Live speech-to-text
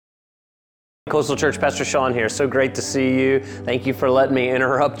Coastal Church, Pastor Sean here. So great to see you. Thank you for letting me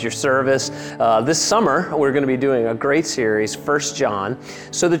interrupt your service. This summer, we're going to be doing a great series, 1 John,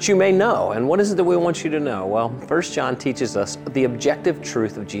 so that you may know. And what is it that we want you to know? Well, 1 John teaches us the objective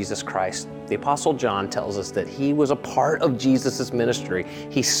truth of Jesus Christ. The Apostle John tells us that he was a part of Jesus' ministry.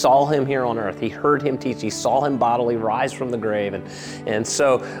 He saw him here on earth. He heard him teach. He saw him bodily rise from the grave. And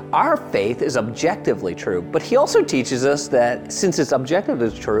so our faith is objectively true. But he also teaches us that since it's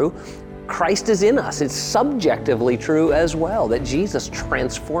objectively true, Christ is in us. It's subjectively true as well, that Jesus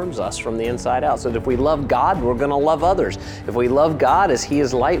transforms us from the inside out. So that if we love God, we're going to love others. If we love God as He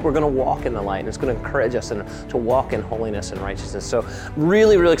is light, we're going to walk in the light. And it's going to encourage us to walk in holiness and righteousness. So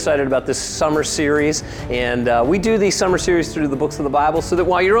really, really excited about this summer series. And we do these summer series through the books of the Bible so that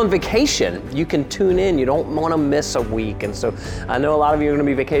while you're on vacation, you can tune in. You don't want to miss a week. And so I know a lot of you are going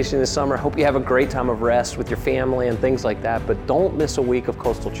to be vacationing this summer. I hope you have a great time of rest with your family and things like that. But don't miss a week of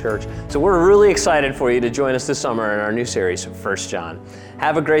Coastal Church. So we're really excited for you to join us this summer in our new series, 1 John.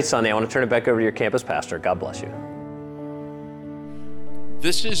 Have a great Sunday. I want to turn it back over to your campus pastor. God bless you.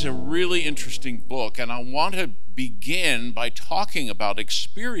 This is a really interesting book, and I want to begin by talking about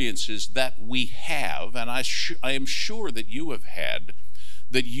experiences that we have, and I am sure that you have had,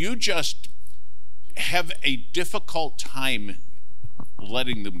 that you just have a difficult time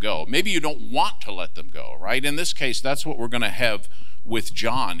letting them go. Maybe you don't want to let them go, right? In this case, that's what we're going to have with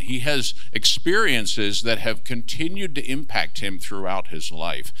John. He has experiences that have continued to impact him throughout his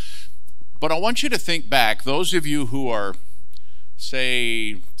life. But I want you to think back, those of you who are,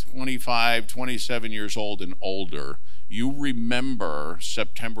 say, 25, 27 years old and older, you remember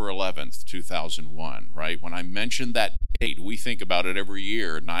September 11th, 2001, right? When I mentioned that date, we think about it every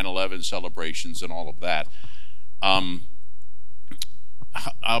year, 9/11 celebrations and all of that.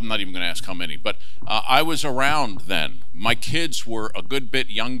 I'm not even going to ask how many, but I was around then. My kids were a good bit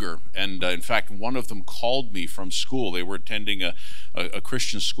younger, and in fact, one of them called me from school. They were attending a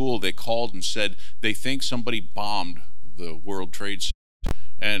Christian school. They called and said they think somebody bombed the World Trade Center.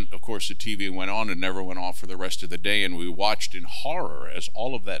 And of course, the TV went on and never went off for the rest of the day, and we watched in horror as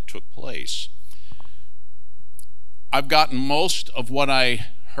all of that took place. I've gotten most of what I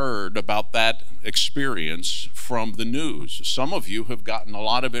heard about that experience from the news. Some of you have gotten a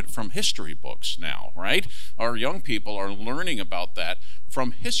lot of it from history books now, right? Our young people are learning about that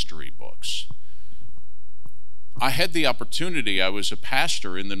from history books. I had the opportunity, I was a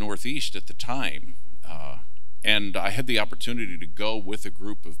pastor in the Northeast at the time, and I had the opportunity to go with a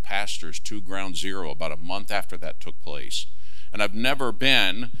group of pastors to Ground Zero about a month after that took place. And I've never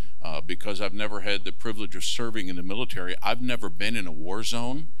been, because I've never had the privilege of serving in the military, I've never been in a war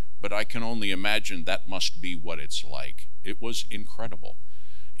zone, but I can only imagine that must be what it's like. It was incredible.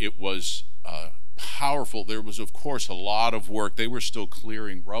 It was powerful. There was, of course, a lot of work. They were still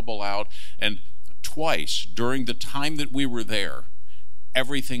clearing rubble out. And twice during the time that we were there,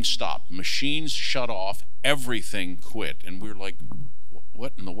 everything stopped. Machines shut off. Everything quit. And we were like,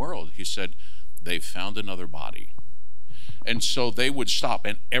 what in the world? He said, they've found another body. And so they would stop,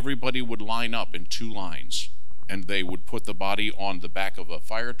 and everybody would line up in two lines. And they would put the body on the back of a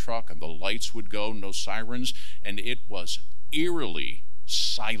fire truck, and the lights would go, no sirens, and it was eerily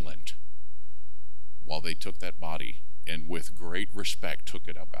silent while they took that body and with great respect took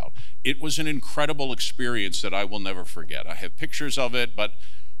it up out. It was an incredible experience that I will never forget. I have pictures of it, but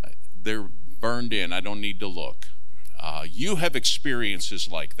they're burned in. I don't need to look. You have experiences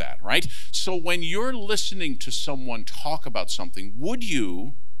like that, right? So when you're listening to someone talk about something, would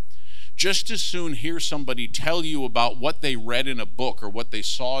you just as soon hear somebody tell you about what they read in a book or what they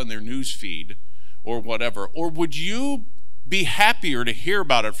saw in their news feed or whatever? Or would you be happier to hear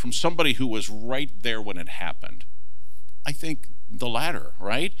about it from somebody who was right there when it happened? I think the latter,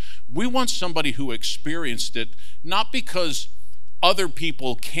 right? We want somebody who experienced it, not because other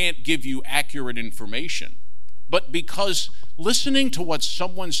people can't give you accurate information, but because listening to what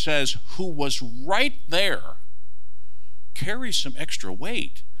someone says who was right there carries some extra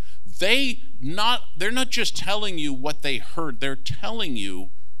weight. They're not just telling you what they heard, they're telling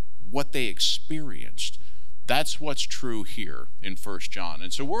you what they experienced. That's what's true here in 1 John.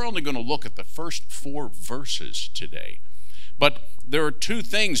 And so we're only going to look at the first 4 verses today. But there are 2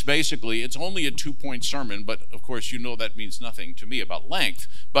 things, basically. It's only a 2-point sermon, but of course you know that means nothing to me about length.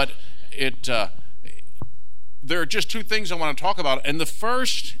 But there are just 2 things I want to talk about. And the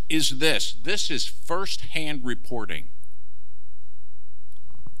first is this. This is first-hand reporting.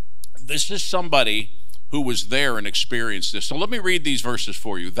 This is somebody who was there and experienced this. So let me read these verses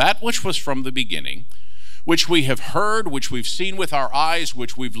for you. That which was from the beginning, which we have heard, which we've seen with our eyes,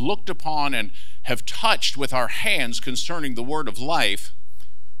 which we've looked upon and have touched with our hands concerning the word of life,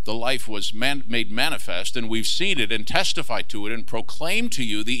 the life was made manifest, and we've seen it and testified to it and proclaimed to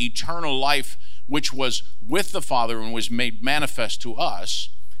you the eternal life which was with the Father and was made manifest to us.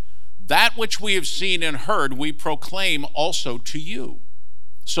 That which we have seen and heard we proclaim also to you,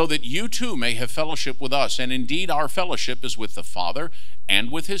 so that you too may have fellowship with us. And indeed our fellowship is with the Father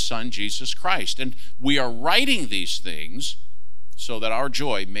and with his Son, Jesus Christ. And we are writing these things so that our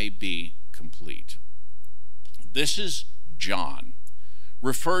joy may be complete. This is John,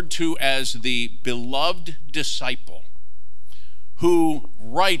 referred to as the beloved disciple, who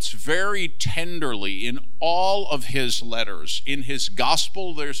writes very tenderly in all of his letters. In his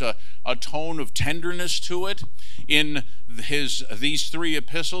gospel, there's a tone of tenderness to it. In these three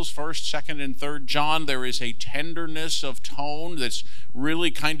epistles, 1st, 2nd, and 3rd John, there is a tenderness of tone that's really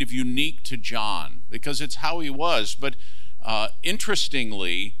kind of unique to John, because it's how he was. But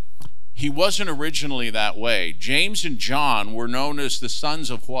interestingly, he wasn't originally that way. James and John were known as the sons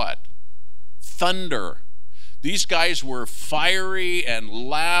of what? Thunder. These guys were fiery and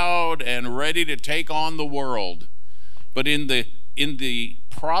loud and ready to take on the world. But in the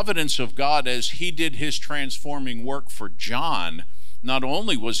providence of God, as he did his transforming work for John, not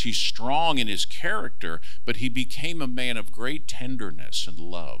only was he strong in his character, but he became a man of great tenderness and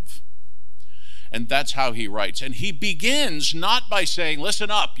love. And that's how he writes. And he begins not by saying,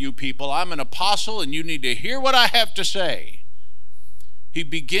 listen up, you people, I'm an apostle and you need to hear what I have to say. He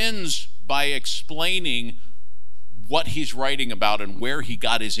begins by explaining what he's writing about and where he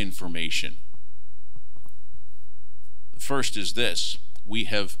got his information. The first is this: we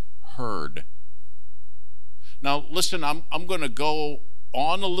have heard. Now, listen, I'm going to go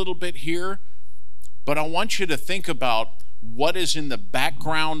on a little bit here, but I want you to think about what is in the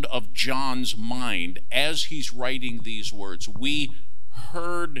background of John's mind as he's writing these words. We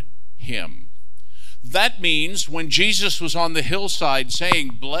heard him. That means when Jesus was on the hillside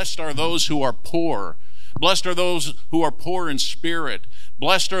saying, blessed are those who are poor, blessed are those who are poor in spirit,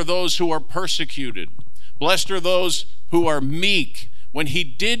 blessed are those who are persecuted, blessed are those who are meek. When he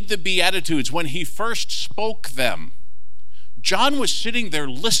did the Beatitudes, when he first spoke them, John was sitting there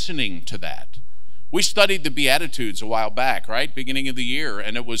listening to that. We studied the Beatitudes a while back, right? Beginning of the year,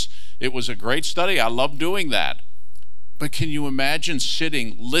 and it was a great study. I love doing that. But can you imagine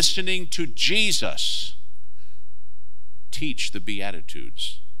sitting, listening to Jesus teach the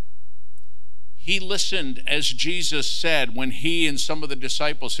Beatitudes? He listened as Jesus said when he and some of the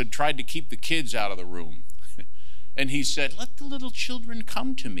disciples had tried to keep the kids out of the room. And he said, let the little children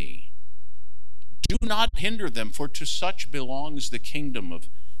come to me. Do not hinder them, for to such belongs the kingdom of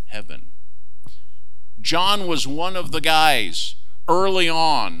heaven. John was one of the guys early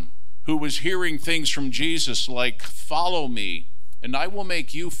on who was hearing things from Jesus like, follow me, and I will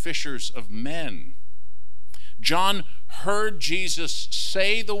make you fishers of men. John heard Jesus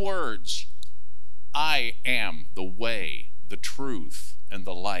say the words, I am the way, the truth, and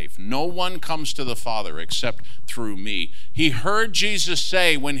the life. No one comes to the Father except through me. He heard Jesus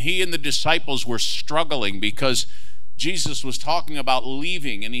say when he and the disciples were struggling because Jesus was talking about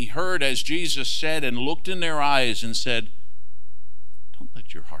leaving, and he heard as Jesus said and looked in their eyes and said, don't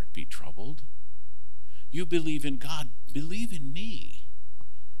let your heart be troubled. You believe in God, believe in me.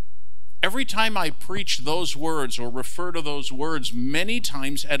 Every time I preach those words or refer to those words, many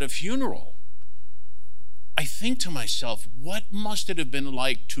times at a funeral, I think to myself, what must it have been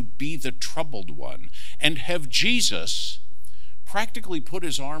like to be the troubled one and have Jesus practically put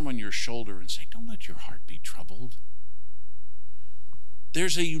his arm on your shoulder and say, don't let your heart be troubled.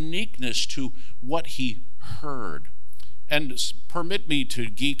 There's a uniqueness to what he heard. And permit me to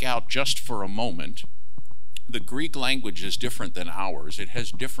geek out just for a moment. The Greek language is different than ours. It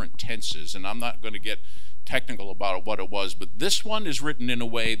has different tenses, and I'm not going to get technical about what it was, but this one is written in a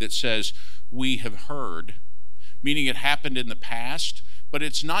way that says, we have heard, meaning it happened in the past, but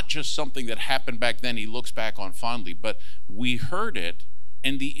it's not just something that happened back then he looks back on fondly, but we heard it,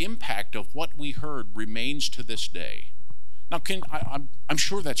 and the impact of what we heard remains to this day. Now, I'm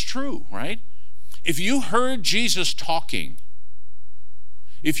sure that's true, right? If you heard Jesus talking,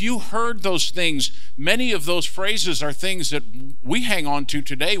 if you heard those things, many of those phrases are things that we hang on to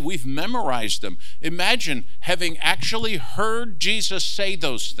today. We've memorized them. Imagine having actually heard Jesus say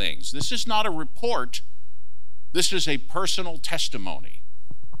those things. This is not a report. This is a personal testimony,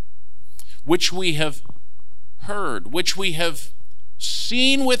 which we have heard, which we have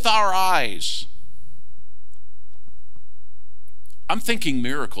seen with our eyes. I'm thinking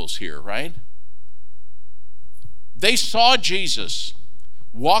miracles here, right? They saw Jesus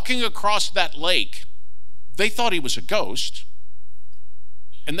walking across that lake. They thought he was a ghost.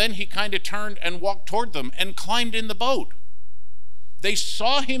 And then he kind of turned and walked toward them and climbed in the boat. They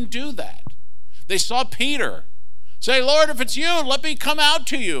saw him do that. They saw Peter say, Lord, if it's you, let me come out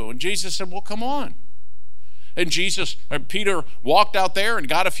to you. And Jesus said, well, come on. And Peter walked out there and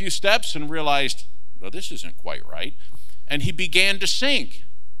got a few steps and realized, no, this isn't quite right. And he began to sink.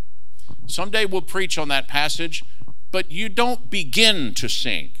 Someday we'll preach on that passage, but you don't begin to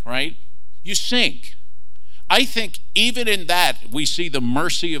sink, right? You sink. I think even in that we see the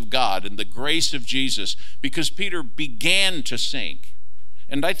mercy of God and the grace of Jesus, because Peter began to sink.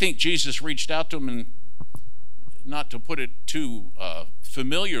 And I think Jesus reached out to him, and not to put it too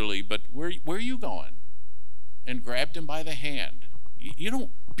familiarly, but where are you going? And grabbed him by the hand. You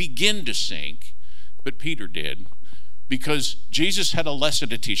don't begin to sink, but Peter did, because Jesus had a lesson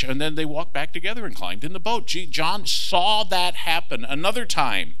to teach. And then they walked back together and climbed in the boat. John saw that happen. Another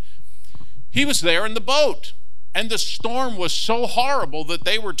time, he was there in the boat, and the storm was so horrible that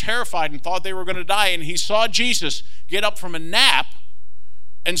they were terrified and thought they were going to die. And he saw Jesus get up from a nap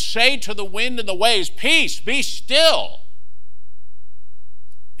and say to the wind and the waves, peace, be still.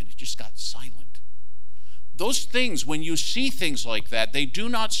 And it just got silent. Those things, when you see things like that, they do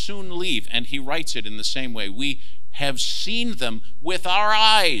not soon leave. And he writes it in the same way. We have seen them with our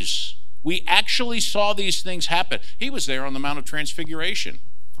eyes. We actually saw these things happen. He was there on the Mount of Transfiguration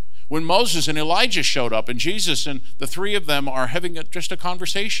when Moses and Elijah showed up, and Jesus and the three of them are having just a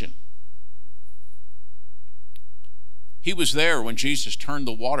conversation. He was there when Jesus turned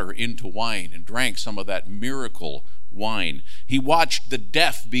the water into wine and drank some of that miracle wine. He watched the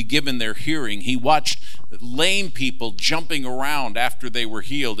deaf be given their hearing. He watched lame people jumping around after they were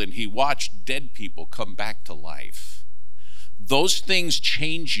healed, and he watched dead people come back to life. Those things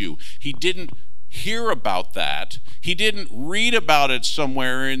change you. He didn't hear about that. He didn't read about it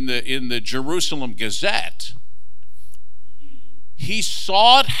somewhere in the Jerusalem Gazette. He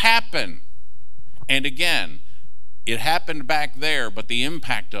saw it happen. And again, it happened back there, but the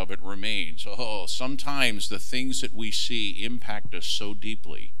impact of it remains. Oh, sometimes the things that we see impact us so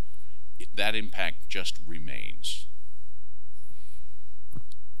deeply, that impact just remains.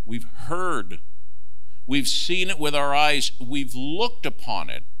 We've heard, we've seen it with our eyes, we've looked upon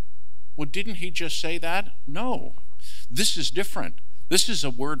it. Well, didn't he just say that? No. This is different. This is a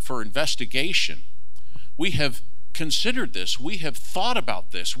word for investigation. We have considered this. We have thought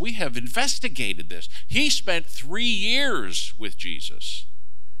about this. We have investigated this. He spent 3 years with Jesus.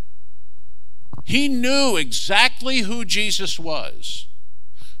 He knew exactly who Jesus was.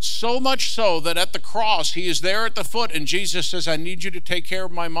 So much so that at the cross, he is there at the foot, and Jesus says, I need you to take care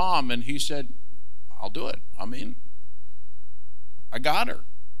of my mom. And he said, I'll do it. I'm in. I got her.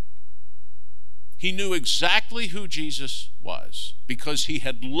 He knew exactly who Jesus was because he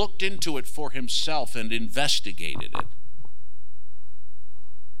had looked into it for himself and investigated it.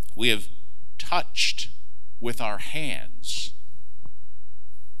 We have touched with our hands.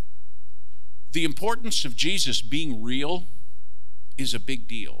 The importance of Jesus being real is a big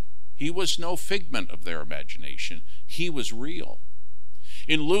deal. He was no figment of their imagination. He was real.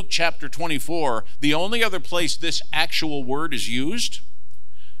 In Luke chapter 24, the only other place this actual word is used,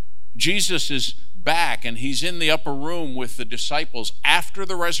 Jesus is back and he's in the upper room with the disciples after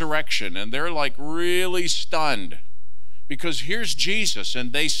the resurrection, and they're like really stunned because here's Jesus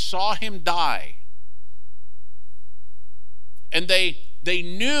and they saw him die, and they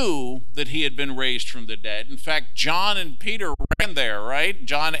knew that he had been raised from the dead. In fact, John and Peter ran there, right?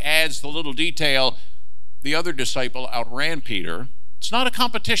 John adds the little detail, the other disciple outran Peter. It's not a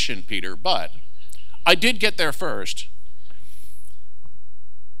competition, Peter, but I did get there first.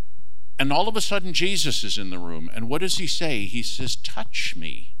 And all of a sudden, Jesus is in the room. And what does he say? He says, touch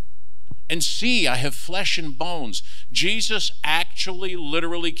me and see, I have flesh and bones. Jesus actually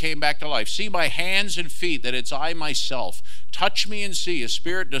literally came back to life. See my hands and feet, that it's I myself. Touch me and see. A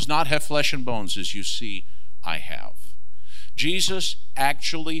spirit does not have flesh and bones, as you see I have. Jesus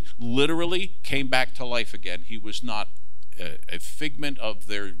actually literally came back to life again. He was not a figment of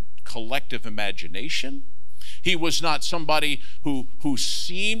their collective imagination. He was not somebody who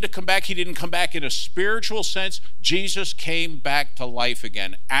seemed to come back. He didn't come back in a spiritual sense. Jesus came back to life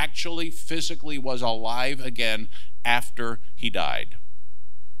again, actually physically was alive again after he died.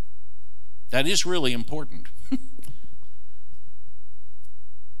 That is really important.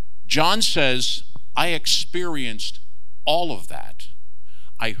 John says, I experienced all of that.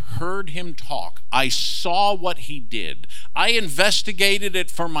 I heard him talk. I saw what he did. I investigated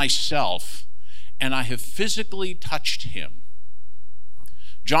it for myself. And I have physically touched him.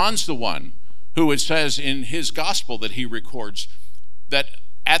 John's the one who, it says in his gospel that he records, that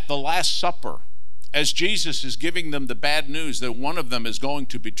at the Last Supper, as Jesus is giving them the bad news that one of them is going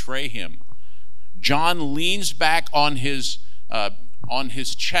to betray him, John leans back on his on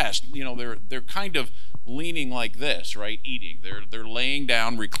his chest. You know, they're kind of leaning like this, right? Eating. They're laying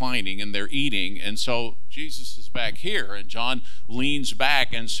down, reclining, and they're eating. And so Jesus is back here, and John leans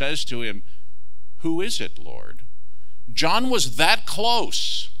back and says to him, "Who is it, Lord?" John was that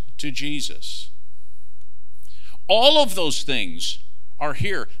close to Jesus. All of those things are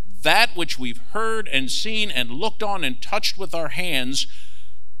here. That which we've heard and seen and looked on and touched with our hands.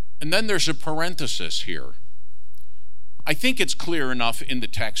 And then there's a parenthesis here. I think it's clear enough in the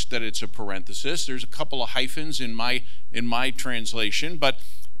text that it's a parenthesis. There's a couple of hyphens in my translation, but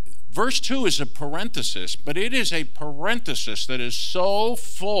verse 2 is a parenthesis, but it is a parenthesis that is so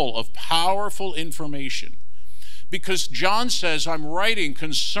full of powerful information. Because John says, I'm writing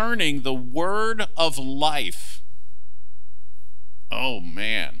concerning the word of life. Oh,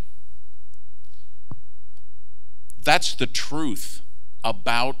 man. That's the truth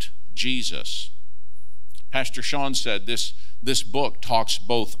about Jesus. Pastor Sean said this book talks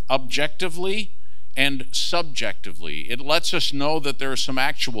both objectively and subjectively. It lets us know that there are some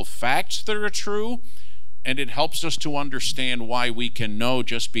actual facts that are true, and it helps us to understand why we can know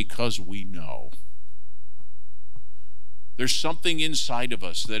just because we know. There's something inside of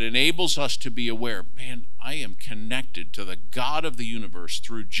us that enables us to be aware, man, I am connected to the God of the universe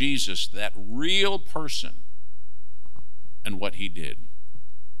through Jesus, that real person, and what he did.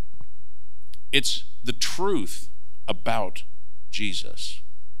 It's the truth about Jesus.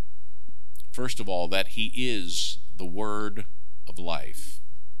 First of all, that he is the word of life.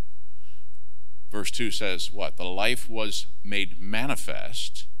 Verse 2 says what? The life was made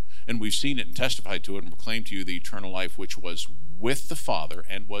manifest, and we've seen it and testified to it and proclaimed to you the eternal life which was with the Father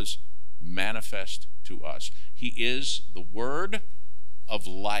and was manifest to us. He is the word of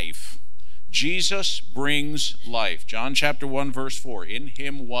life. Jesus brings life. John chapter 1, verse 4, in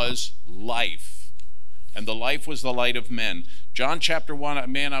him was life, and the life was the light of men. John chapter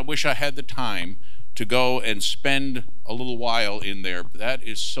 1, man, I wish I had the time to go and spend a little while in there. That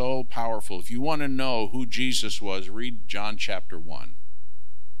is so powerful. If you want to know who Jesus was, read John chapter 1.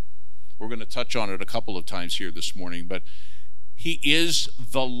 We're going to touch on it a couple of times here this morning, but he is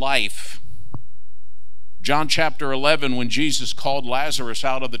the life. John chapter 11, when Jesus called Lazarus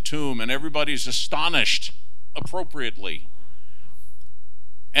out of the tomb, and everybody's astonished appropriately.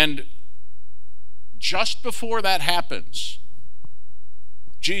 And just before that happens,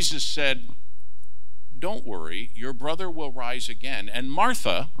 Jesus said, don't worry, your brother will rise again. And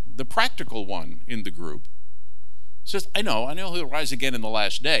Martha, the practical one in the group, says, I know he'll rise again in the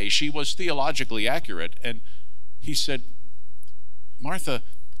last day. She was theologically accurate. And he said, Martha,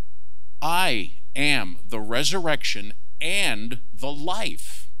 I am the resurrection and the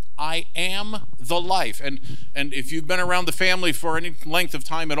life. I am the life. And if you've been around the family for any length of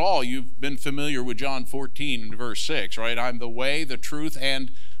time at all, you've been familiar with John 14 and verse 6, right? I'm the way, the truth,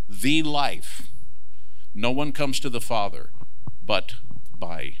 and the life. No one comes to the Father but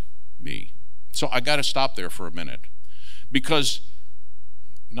by me. So I got to stop there for a minute, because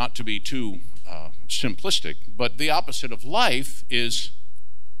not to be too simplistic, but the opposite of life is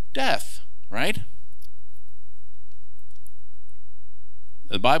death, right?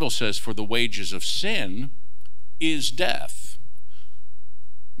 The Bible says, for the wages of sin is death.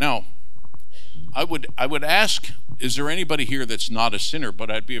 Now, I would ask, is there anybody here that's not a sinner?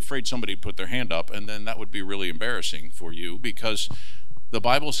 But I'd be afraid somebody would put their hand up, and then that would be really embarrassing for you, because the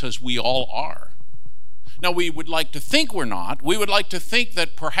Bible says we all are. Now, we would like to think we're not. We would like to think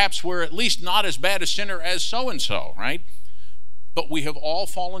that perhaps we're at least not as bad a sinner as so-and-so, right? But we have all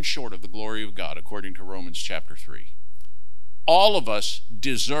fallen short of the glory of God, according to Romans chapter 3. All of us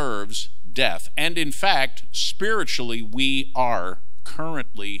deserves death. And in fact, spiritually, we are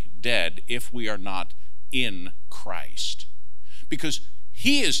currently dead if we are not in Christ, because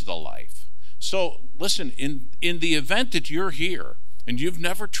he is the life. So listen, in the event that you're here and you've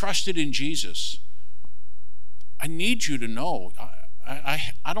never trusted in Jesus, I need you to know,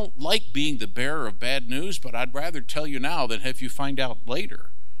 I don't like being the bearer of bad news, but I'd rather tell you now than have you find out later.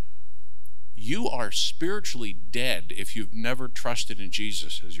 You are spiritually dead if you've never trusted in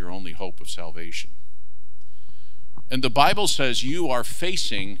Jesus as your only hope of salvation. And the Bible says you are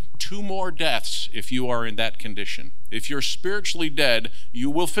facing 2 more deaths if you are in that condition. If you're spiritually dead, you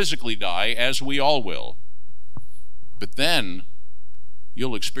will physically die, as we all will. But then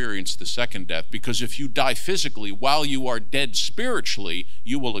you'll experience the second death, because if you die physically while you are dead spiritually,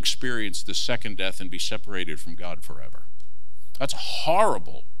 you will experience the second death and be separated from God forever. That's a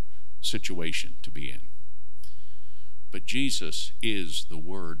horrible situation to be in. But Jesus is the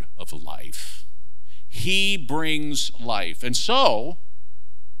word of life. He brings life. And so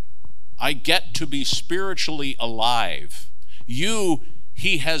I get to be spiritually alive. You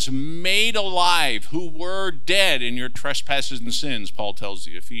he has made alive who were dead in your trespasses and sins, Paul tells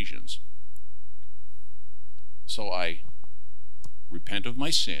the Ephesians. So I repent of my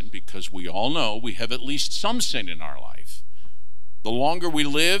sin, because we all know we have at least some sin in our life. The longer we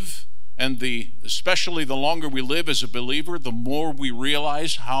live, and especially the longer we live as a believer, the more we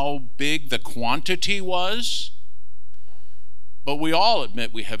realize how big the quantity was. But we all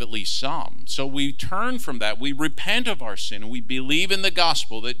admit we have at least some. So we turn from that. We repent of our sin, and we believe in the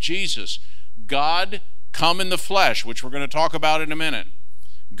gospel that Jesus, God come in the flesh, which we're going to talk about in a minute.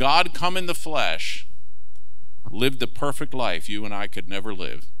 God come in the flesh, lived the perfect life you and I could never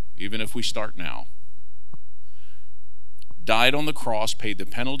live, even if we start now. Died on the cross, paid the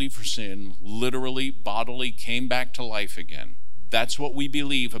penalty for sin, literally, bodily, came back to life again. That's what we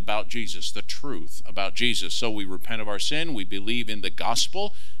believe about Jesus, the truth about Jesus. So we repent of our sin, we believe in the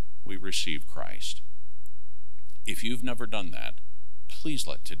gospel, we receive Christ. If you've never done that, please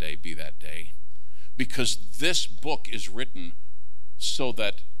let today be that day. Because this book is written so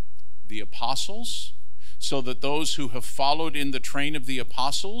that the apostles, so that those who have followed in the train of the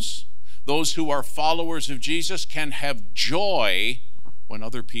apostles, those who are followers of Jesus, can have joy when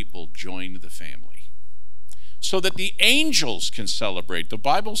other people join the family. So that the angels can celebrate. The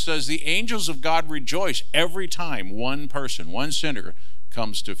Bible says the angels of God rejoice every time one person, one sinner,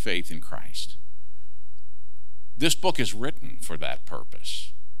 comes to faith in Christ. This book is written for that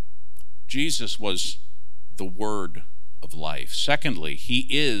purpose. Jesus was the Word of life. Secondly, he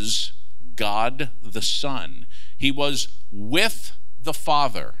is God the Son. He was with the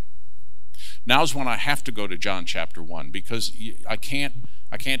Father. Now's when I have to go to John chapter 1, because I can't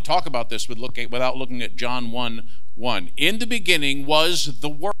talk about this without looking at John 1:1. In the beginning was the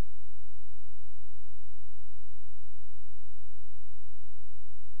Word.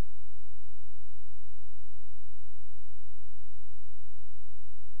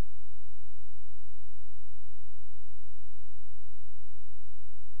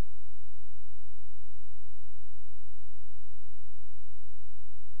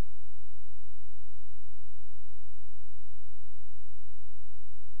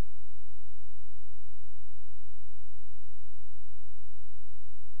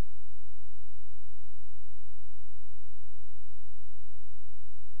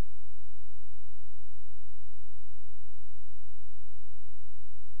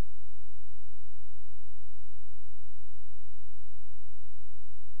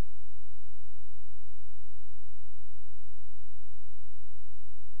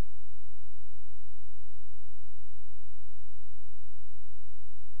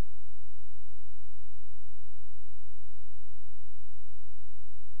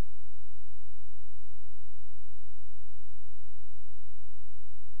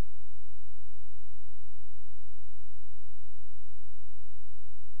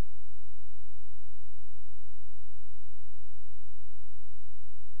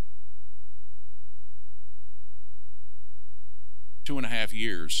 Two and a half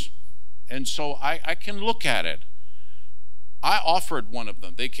years. And so I can look at it. I offered one of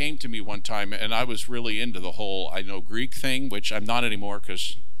them. They came to me one time, and I was really into the whole I know Greek thing, which I'm not anymore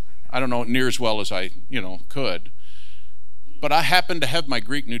because I don't know it near as well as I could. But I happened to have my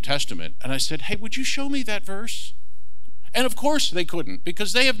Greek New Testament, and I said, hey, would you show me that verse? And of course they couldn't,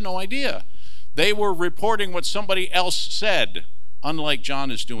 because they have no idea. They were reporting what somebody else said, unlike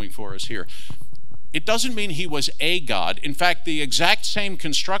John is doing for us here. It doesn't mean he was a God. In fact, the exact same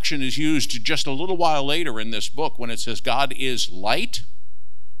construction is used just a little while later in this book when it says God is light.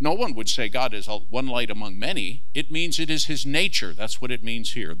 No one would say God is one light among many. It means it is his nature. That's what it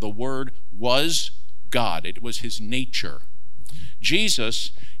means here. The Word was God. It was his nature.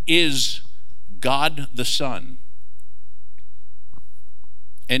 Jesus is God the Son.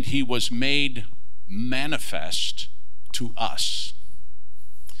 And he was made manifest to us.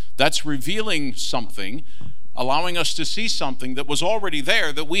 That's revealing something, allowing us to see something that was already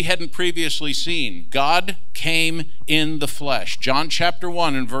there that we hadn't previously seen. God came in the flesh. John chapter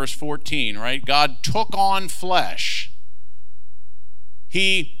 1 and verse 14, right? God took on flesh.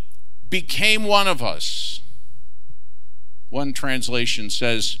 He became one of us. One translation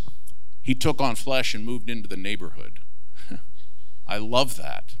says, he took on flesh and moved into the neighborhood. I love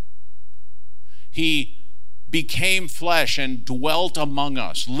that. He became flesh and dwelt among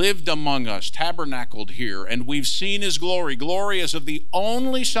us, lived among us, tabernacled here, and we've seen his glory. Glory as of the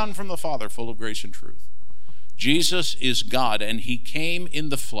only Son from the Father, full of grace and truth. Jesus is God, and he came in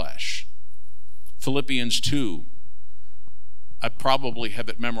the flesh. Philippians 2. I probably have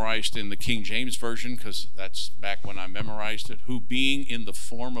it memorized in the King James Version because that's back when I memorized it. Who being in the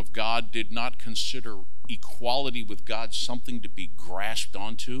form of God did not consider equality with God something to be grasped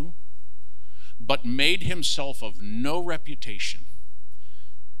onto, but made himself of no reputation,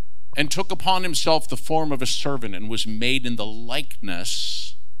 and took upon himself the form of a servant, and was made in the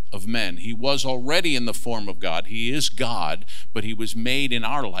likeness of men. He was already in the form of God. He is God, but he was made in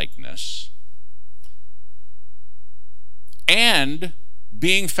our likeness. And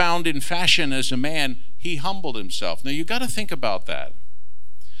being found in fashion as a man, he humbled himself. Now you got to think about that.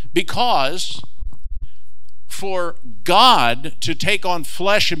 Because for God to take on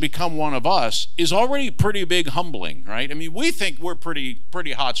flesh and become one of us is already pretty big humbling, right? I mean, we think we're pretty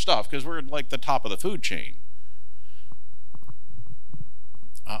hot stuff because we're like the top of the food chain.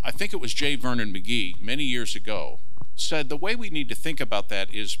 I think it was J. Vernon McGee many years ago said the way we need to think about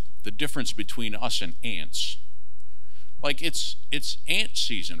that is the difference between us and ants. Like it's ant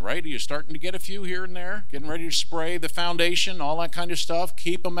season, right? Are you starting to get a few here and there? Getting ready to spray the foundation, all that kind of stuff?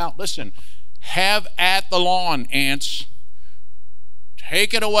 Keep them out. Listen, have at the lawn, ants.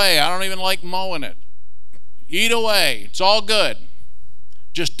 Take it away. I don't even like mowing it. Eat away. It's all good.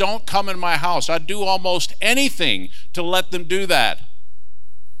 Just don't come in my house. I'd do almost anything to let them do that.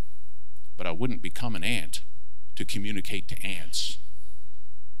 But I wouldn't become an ant to communicate to ants.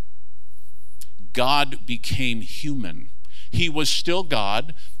 God became human. He was still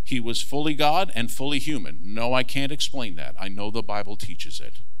God. He was fully God and fully human. No, I can't explain that. I know the Bible teaches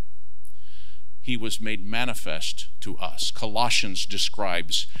it. He was made manifest to us. Colossians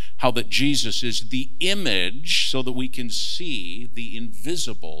describes how that Jesus is the image so that we can see the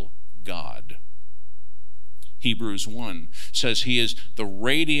invisible God. Hebrews 1 says he is the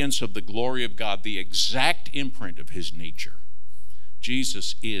radiance of the glory of God, the exact imprint of his nature.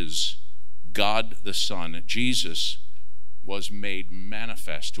 Jesus is God the Son. Jesus was made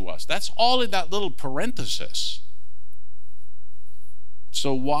manifest to us. That's all in that little parenthesis.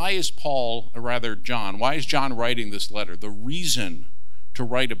 So why is John writing this letter? The reason to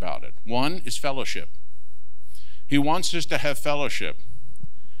write about it. One is fellowship. He wants us to have fellowship.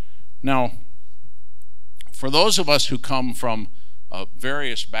 Now, for those of us who come from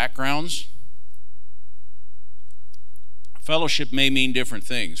various backgrounds, fellowship may mean different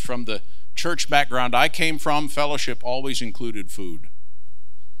things. From the church background I came from, fellowship always included food.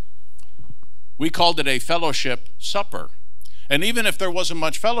 We called it a fellowship supper. And even if there wasn't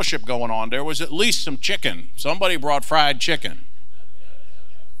much fellowship going on, there was at least some chicken. Somebody brought fried chicken.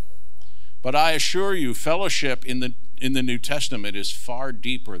 But I assure you, fellowship in the New Testament is far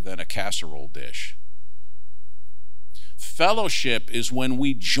deeper than a casserole dish. Fellowship is when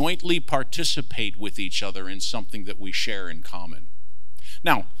we jointly participate with each other in something that we share in common.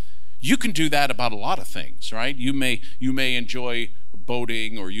 Now, you can do that about a lot of things, right? You may enjoy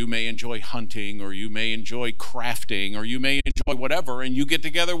boating, or you may enjoy hunting, or you may enjoy crafting, or you may enjoy whatever, and you get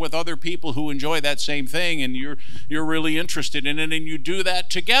together with other people who enjoy that same thing, and you're really interested in it, and you do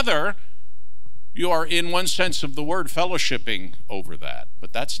that together. You are, in one sense of the word, fellowshipping over that.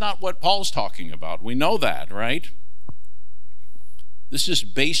 But that's not what Paul's talking about. We know that, right? This is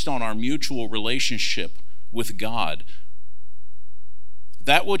based on our mutual relationship with God.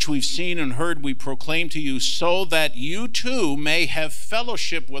 That which we've seen and heard we proclaim to you, so that you too may have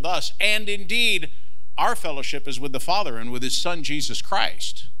fellowship with us. And indeed, our fellowship is with the Father and with his Son, Jesus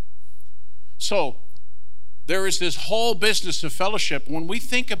Christ. So, there is this whole business of fellowship. When we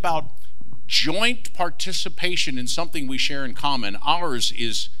think about joint participation in something we share in common, ours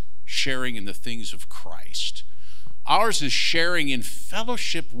is sharing in the things of Christ. Ours is sharing in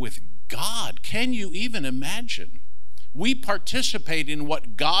fellowship with God. Can you even imagine? We participate in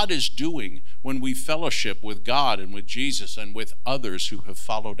what God is doing when we fellowship with God and with Jesus and with others who have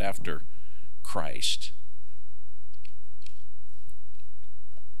followed after Christ.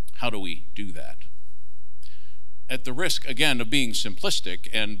 How do we do that? At the risk, again, of being simplistic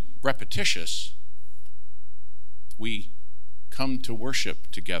and repetitious, we come to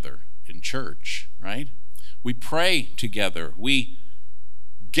worship together in church, right? We pray together. We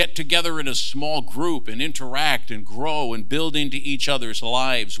get together in a small group and interact and grow and build into each other's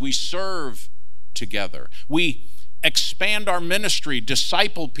lives. We serve together. We expand our ministry,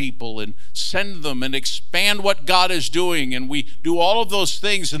 disciple people and send them and expand what God is doing. And we do all of those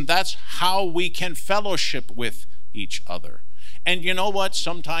things, and that's how we can fellowship with each other. And you know what?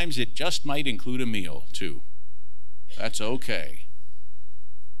 Sometimes it just might include a meal too. That's okay.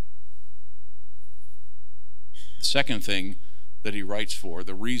 The second thing that he writes for,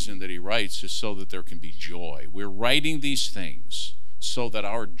 the reason that he writes, is so that there can be joy. We're writing these things so that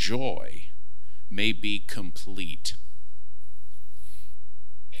our joy may be complete.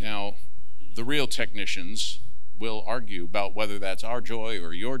 Now, the real technicians we'll argue about whether that's our joy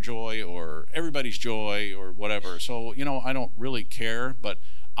or your joy or everybody's joy or whatever. So, I don't really care, but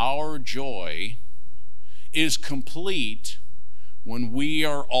our joy is complete when we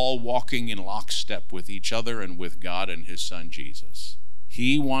are all walking in lockstep with each other and with God and his son Jesus.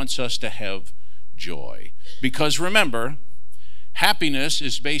 He wants us to have joy. Because remember, happiness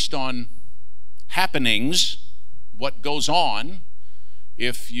is based on happenings, what goes on.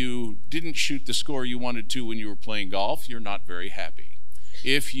 If you didn't shoot the score you wanted to when you were playing golf, you're not very happy.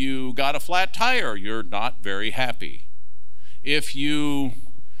 If you got a flat tire, you're not very happy. If you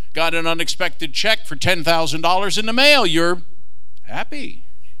got an unexpected check for $10,000 in the mail, you're happy,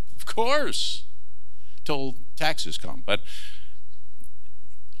 of course, till taxes come. But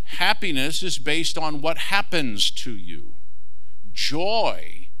happiness is based on what happens to you.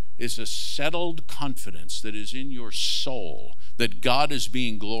 Joy is a settled confidence that is in your soul that God is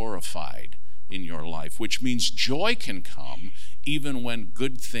being glorified in your life, which means joy can come even when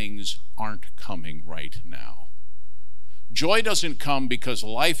good things aren't coming right now. Joy doesn't come because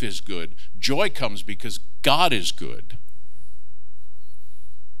life is good. Joy comes because God is good.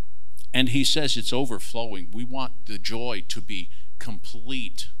 And he says it's overflowing. We want the joy to be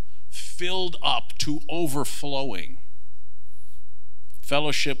complete, filled up to overflowing.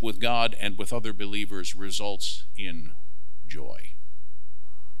 Fellowship with God and with other believers results in joy.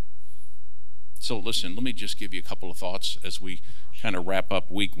 So listen, let me just give you a couple of thoughts as we kind of wrap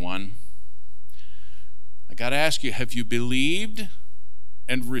up week 1. I got to ask you, have you believed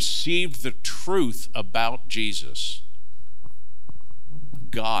and received the truth about Jesus?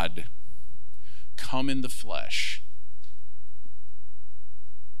 God, come in the flesh,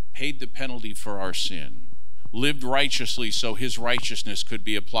 paid the penalty for our sin, lived righteously so his righteousness could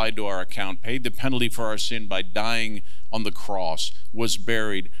be applied to our account, paid the penalty for our sin by dying on the cross, was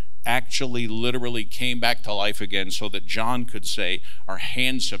buried, actually literally came back to life again so that John could say, our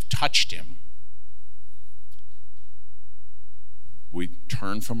hands have touched him. We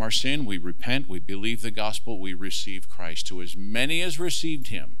turn from our sin, we repent, we believe the gospel, we receive Christ. To as many as received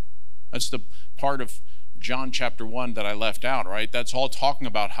him. That's the part of John chapter 1 that I left out, right? That's all talking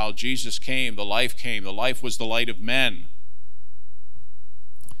about how Jesus came, the life was the light of men.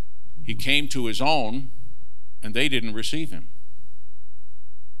 He came to his own, and they didn't receive him.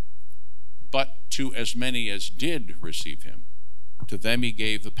 But to as many as did receive him, to them he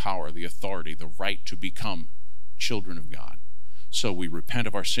gave the power, the authority, the right to become children of God. So we repent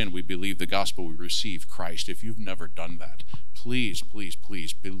of our sin, we believe the gospel, we receive Christ. If you've never done that, please, please,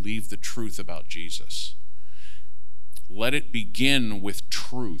 please believe the truth about Jesus. Let it begin with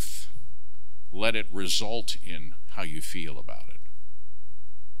truth. Let it result in how you feel about it.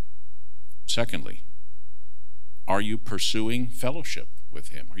 Secondly, are you pursuing fellowship with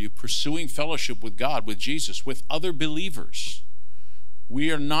him? Are you pursuing fellowship with God, with Jesus, with other believers? We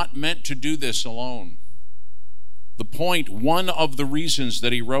are not meant to do this alone. The point, one of the reasons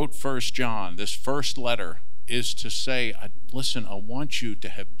that he wrote 1 John, this first letter, is to say, listen, I want you to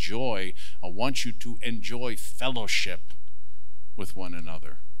have joy. I want you to enjoy fellowship with one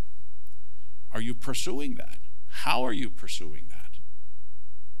another. Are you pursuing that? How are you pursuing that?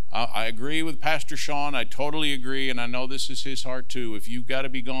 I agree with Pastor Sean. I totally agree, and I know this is his heart too. If you've got to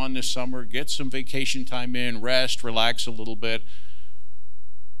be gone this summer, get some vacation time in, rest, relax a little bit.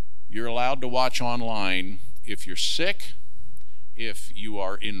 You're allowed to watch online if you're sick, if you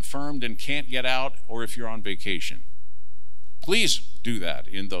are infirmed and can't get out, or if you're on vacation. Please do that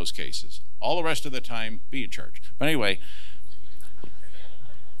in those cases. All the rest of the time, be in church. But anyway,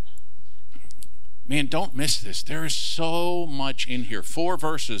 man, don't miss this. There is so much in here. 4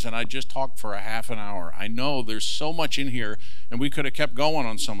 verses, and I just talked for a half an hour. I know there's so much in here, and we could have kept going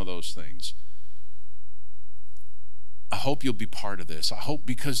on some of those things. I hope you'll be part of this. I hope,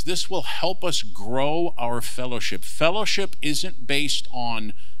 because this will help us grow our fellowship. Fellowship isn't based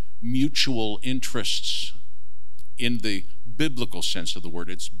on mutual interests in the biblical sense of the word.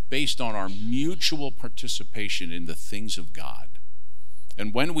 It's based on our mutual participation in the things of God.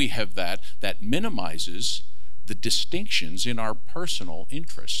 And when we have that, that minimizes the distinctions in our personal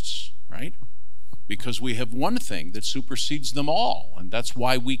interests, right? Because we have one thing that supersedes them all, and that's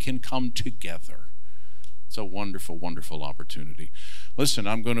why we can come together. It's a wonderful, wonderful opportunity. Listen,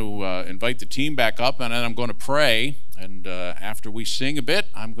 I'm going to invite the team back up, and then I'm going to pray. And after we sing a bit,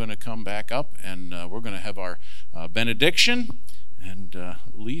 I'm going to come back up, and we're going to have our benediction and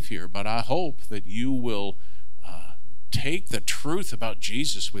leave here. But I hope that you will take the truth about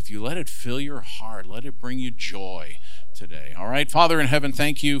Jesus with you. Let it fill your heart. Let it bring you joy today. All right, Father in heaven,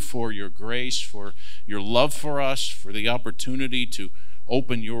 thank you for your grace, for your love for us, for the opportunity to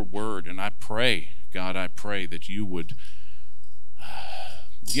open your word. And I pray, God, I pray that you would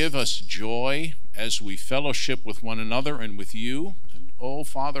give us joy as we fellowship with one another and with you. And oh,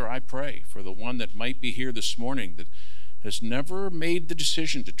 Father, I pray for the one that might be here this morning that has never made the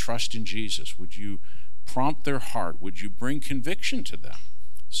decision to trust in Jesus. Would you prompt their heart? Would you bring conviction to them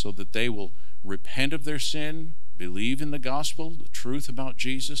so that they will repent of their sin, believe in the gospel, the truth about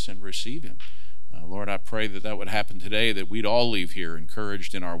Jesus, and receive him? Lord, I pray that that would happen today, that we'd all leave here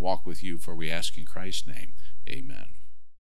encouraged in our walk with you, for we ask in Christ's name. Amen.